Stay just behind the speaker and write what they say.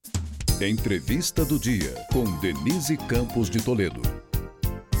Entrevista do dia, com Denise Campos de Toledo.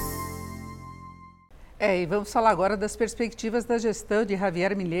 E vamos falar agora das perspectivas da gestão de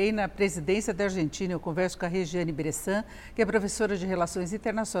Javier Milei na presidência da Argentina. Eu converso com a Regiane Bressan, que é professora de Relações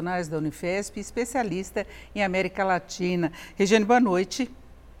Internacionais da UNIFESP, especialista em América Latina. Regiane, boa noite.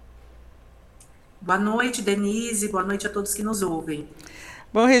 Boa noite, Denise. Boa noite a todos que nos ouvem.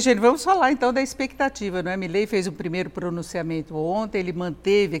 Bom, Regiane, vamos falar então da expectativa, não é? Milei fez um primeiro pronunciamento ontem, ele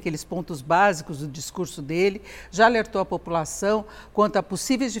manteve aqueles pontos básicos do discurso dele, já alertou a população quanto a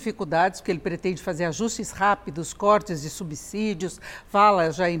possíveis dificuldades, porque ele pretende fazer ajustes rápidos, cortes de subsídios,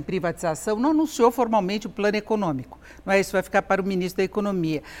 fala já em privatização, não anunciou formalmente o plano econômico, não é? Isso vai ficar para o ministro da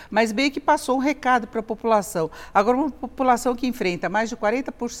Economia, mas meio que passou um recado para a população. Agora, uma população que enfrenta mais de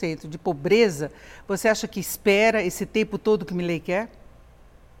 40% de pobreza, você acha que espera esse tempo todo que Milei quer?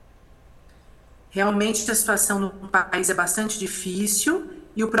 Realmente a situação no país é bastante difícil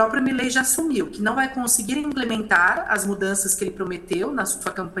e o próprio Milei já assumiu que não vai conseguir implementar as mudanças que ele prometeu na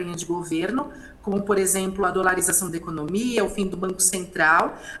sua campanha de governo, como, por exemplo, a dolarização da economia, o fim do Banco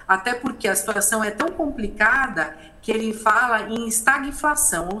Central, até porque a situação é tão complicada que ele fala em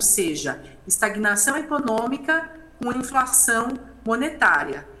estagflação, ou seja, estagnação econômica com inflação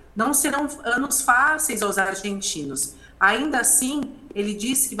monetária. Não serão anos fáceis aos argentinos. Ainda assim, ele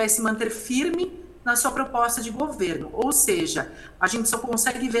disse que vai se manter firme na sua proposta de governo, ou seja, a gente só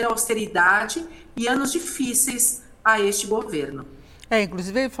consegue ver austeridade e anos difíceis a este governo.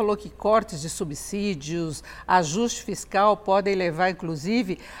 Inclusive ele falou que cortes de subsídios, ajuste fiscal podem levar,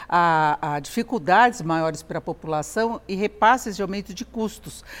 inclusive, a dificuldades maiores para a população e repasses de aumento de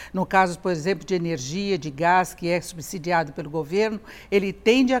custos. No caso, por exemplo, de energia, de gás, que é subsidiado pelo governo, ele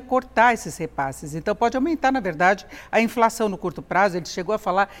tende a cortar esses repasses. Então, pode aumentar, na verdade, a inflação no curto prazo. Ele chegou a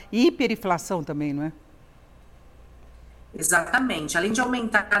falar hiperinflação também, não é? Exatamente. Além de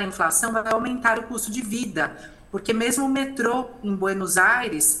aumentar a inflação, vai aumentar o custo de vida, porque mesmo o metrô em Buenos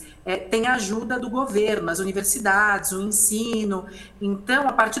Aires tem ajuda do governo, as universidades, o ensino. Então,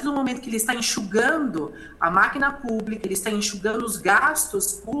 a partir do momento que ele está enxugando a máquina pública, ele está enxugando os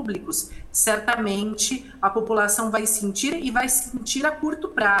gastos públicos, certamente a população vai sentir e vai sentir a curto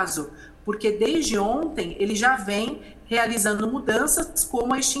prazo, porque desde ontem ele já vem realizando mudanças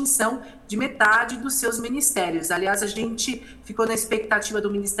como a extinção de metade dos seus ministérios. Aliás, a gente ficou na expectativa do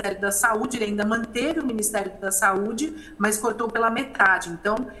Ministério da Saúde, ele ainda manteve o Ministério da Saúde, mas cortou pela metade.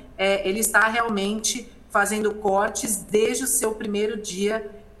 Então, ele está realmente fazendo cortes desde o seu primeiro dia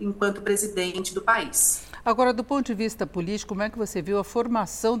enquanto presidente do país. Agora, do ponto de vista político, como é que você viu a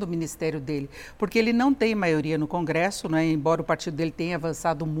formação do ministério dele? Porque ele não tem maioria no Congresso, não é? Embora o partido dele tenha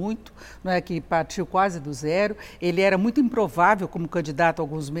avançado muito, não é? Que partiu quase do zero. Ele era muito improvável como candidato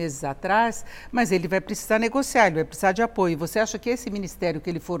alguns meses atrás, mas ele vai precisar negociar, ele vai precisar de apoio. Você acha que esse ministério que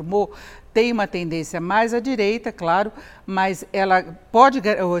ele formou tem uma tendência mais à direita, claro, mas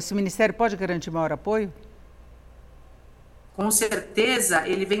esse ministério pode garantir maior apoio? Com certeza,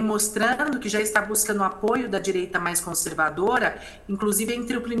 ele vem mostrando que já está buscando o apoio da direita mais conservadora, inclusive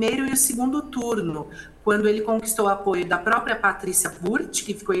entre o primeiro e o segundo turno, quando ele conquistou o apoio da própria Patrícia Bullrich,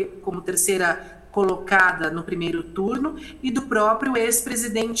 que ficou como terceira colocada no primeiro turno, e do próprio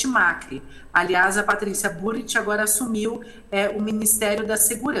ex-presidente Macri. Aliás, a Patrícia Bullrich agora assumiu o Ministério da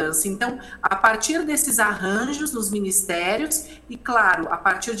Segurança. Então, a partir desses arranjos nos ministérios e, claro, a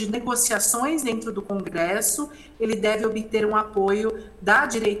partir de negociações dentro do Congresso, ele deve obter um apoio da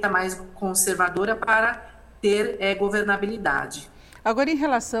direita mais conservadora para ter governabilidade. Agora, em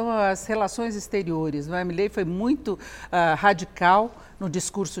relação às relações exteriores, o Milei foi muito radical no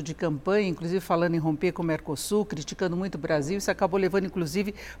discurso de campanha, inclusive falando em romper com o Mercosul, criticando muito o Brasil. Isso acabou levando,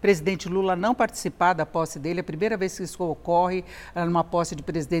 inclusive, o presidente Lula a não participar da posse dele. É a primeira vez que isso ocorre numa posse de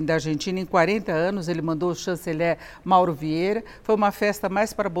presidente da Argentina em 40 anos. Ele mandou o chanceler Mauro Vieira. Foi uma festa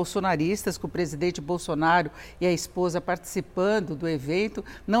mais para bolsonaristas, com o presidente Bolsonaro e a esposa participando do evento,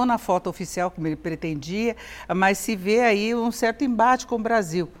 não na foto oficial, como ele pretendia, mas se vê aí um certo embate com o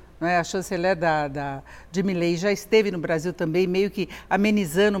Brasil. A chanceler de Milei já esteve no Brasil também, meio que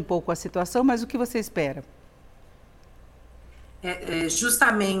amenizando um pouco a situação, mas o que você espera?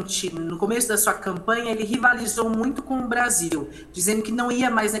 Justamente no começo da sua campanha, ele rivalizou muito com o Brasil, dizendo que não ia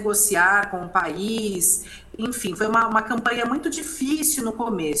mais negociar com o país. Enfim, foi uma campanha muito difícil no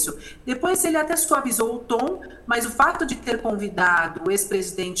começo. Depois ele até suavizou o tom, mas o fato de ter convidado o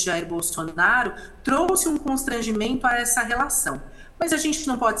ex-presidente Jair Bolsonaro trouxe um constrangimento a essa relação. Mas a gente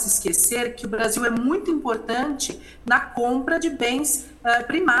não pode se esquecer que o Brasil é muito importante na compra de bens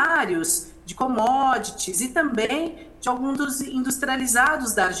primários, de commodities e também de alguns dos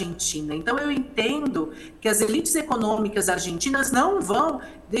industrializados da Argentina. Então, eu entendo que as elites econômicas argentinas não vão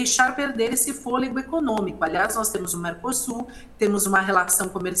deixar perder esse fôlego econômico. Aliás, nós temos o Mercosul, temos uma relação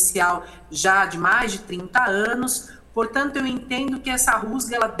comercial já de mais de 30 anos, portanto, eu entendo que essa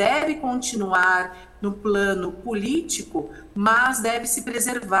rusga ela deve continuar no plano político, mas deve se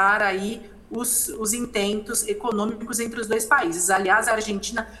preservar aí os intentos econômicos entre os dois países. Aliás, a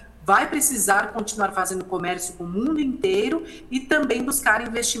Argentina vai precisar continuar fazendo comércio com o mundo inteiro e também buscar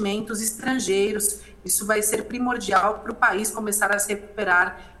investimentos estrangeiros. Isso vai ser primordial para o país começar a se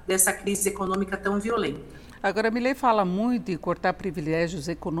recuperar dessa crise econômica tão violenta. Agora, Milei fala muito em cortar privilégios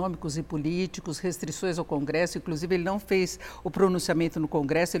econômicos e políticos, restrições ao Congresso, inclusive ele não fez o pronunciamento no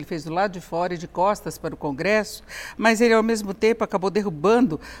Congresso, ele fez do lado de fora e de costas para o Congresso, mas ele ao mesmo tempo acabou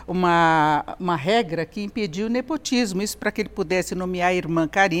derrubando uma regra que impediu o nepotismo, isso para que ele pudesse nomear a irmã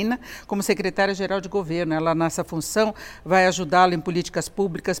Karina como secretária-geral de governo. Ela nessa função vai ajudá-lo em políticas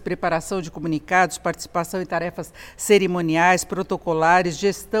públicas, preparação de comunicados, participação em tarefas cerimoniais, protocolares,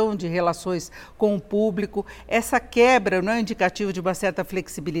 gestão de relações com o público. Essa quebra não é indicativo de uma certa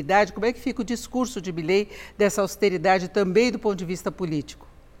flexibilidade? Como é que fica o discurso de Milei dessa austeridade também do ponto de vista político?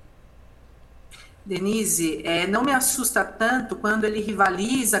 Denise, não me assusta tanto quando ele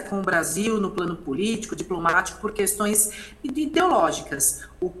rivaliza com o Brasil no plano político, diplomático, por questões ideológicas.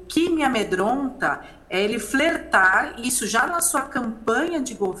 O que me amedronta é ele flertar, isso já na sua campanha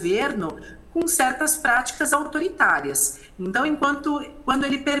de governo, com certas práticas autoritárias. Então, quando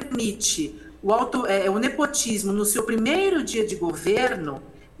ele permite o nepotismo no seu primeiro dia de governo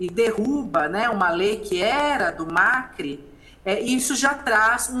e derruba, né, uma lei que era do Macri, isso já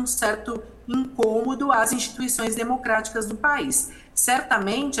traz um certo incômodo às instituições democráticas do país.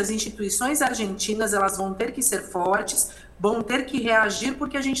 Certamente as instituições argentinas elas vão ter que ser fortes, vão ter que reagir,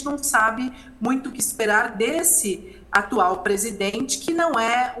 porque a gente não sabe muito o que esperar desse atual presidente, que não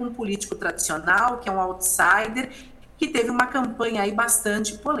é um político tradicional, que é um outsider, que teve uma campanha aí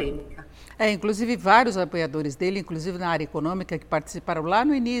bastante polêmica. Inclusive vários apoiadores dele, inclusive na área econômica, que participaram lá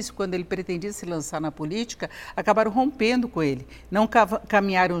no início, quando ele pretendia se lançar na política, acabaram rompendo com ele. Não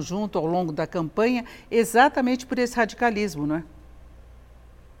caminharam junto ao longo da campanha, exatamente por esse radicalismo, não é?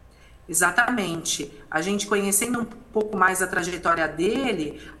 Exatamente. A gente conhecendo um pouco mais a trajetória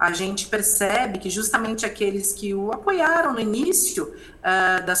dele, a gente percebe que justamente aqueles que o apoiaram no início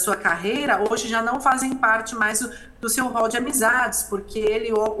da sua carreira, hoje já não fazem parte mais do seu rol de amizades, porque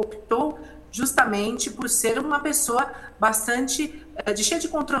ele optou justamente por ser uma pessoa bastante cheia de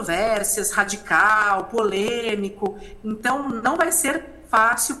controvérsias, radical, polêmico. Então, não vai ser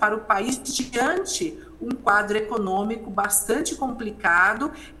fácil para o país diante um quadro econômico bastante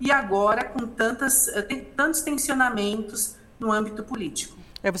complicado e agora com tantos tensionamentos no âmbito político.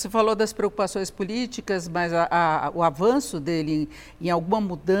 Você falou das preocupações políticas, mas o avanço dele em alguma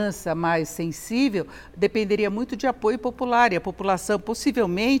mudança mais sensível dependeria muito de apoio popular, e a população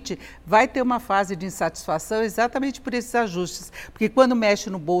possivelmente vai ter uma fase de insatisfação exatamente por esses ajustes, porque quando mexe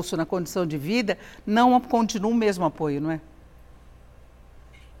no bolso, na condição de vida, não continua o mesmo apoio, não é?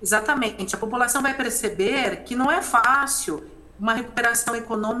 Exatamente. A população vai perceber que não é fácil uma recuperação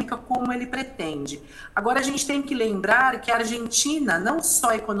econômica como ele pretende. Agora, a gente tem que lembrar que a Argentina, não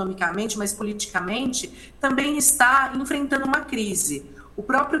só economicamente, mas politicamente, também está enfrentando uma crise. O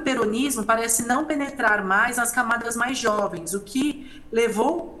próprio peronismo parece não penetrar mais nas camadas mais jovens, o que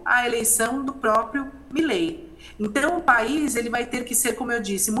levou à eleição do próprio Milei. Então, o país ele vai ter que ser, como eu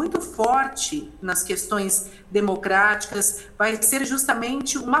disse, muito forte nas questões democráticas, vai ser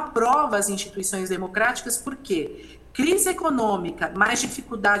justamente uma prova às instituições democráticas, porque crise econômica, mais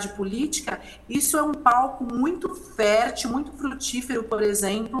dificuldade política, isso é um palco muito fértil, muito frutífero, por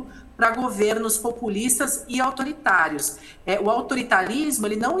exemplo, para governos populistas e autoritários. O autoritarismo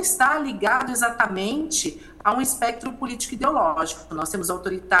ele não está ligado exatamente a um espectro político ideológico. Nós temos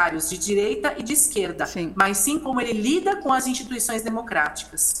autoritários de direita e de esquerda, sim, mas sim como ele lida com as instituições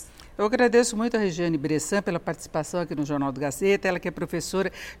democráticas. Eu agradeço muito a Regiane Bressan pela participação aqui no Jornal do Gazeta, ela que é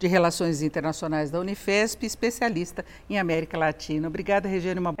professora de Relações Internacionais da UNIFESP, especialista em América Latina. Obrigada,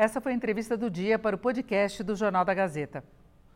 Regiane. Essa foi a entrevista do dia para o podcast do Jornal da Gazeta.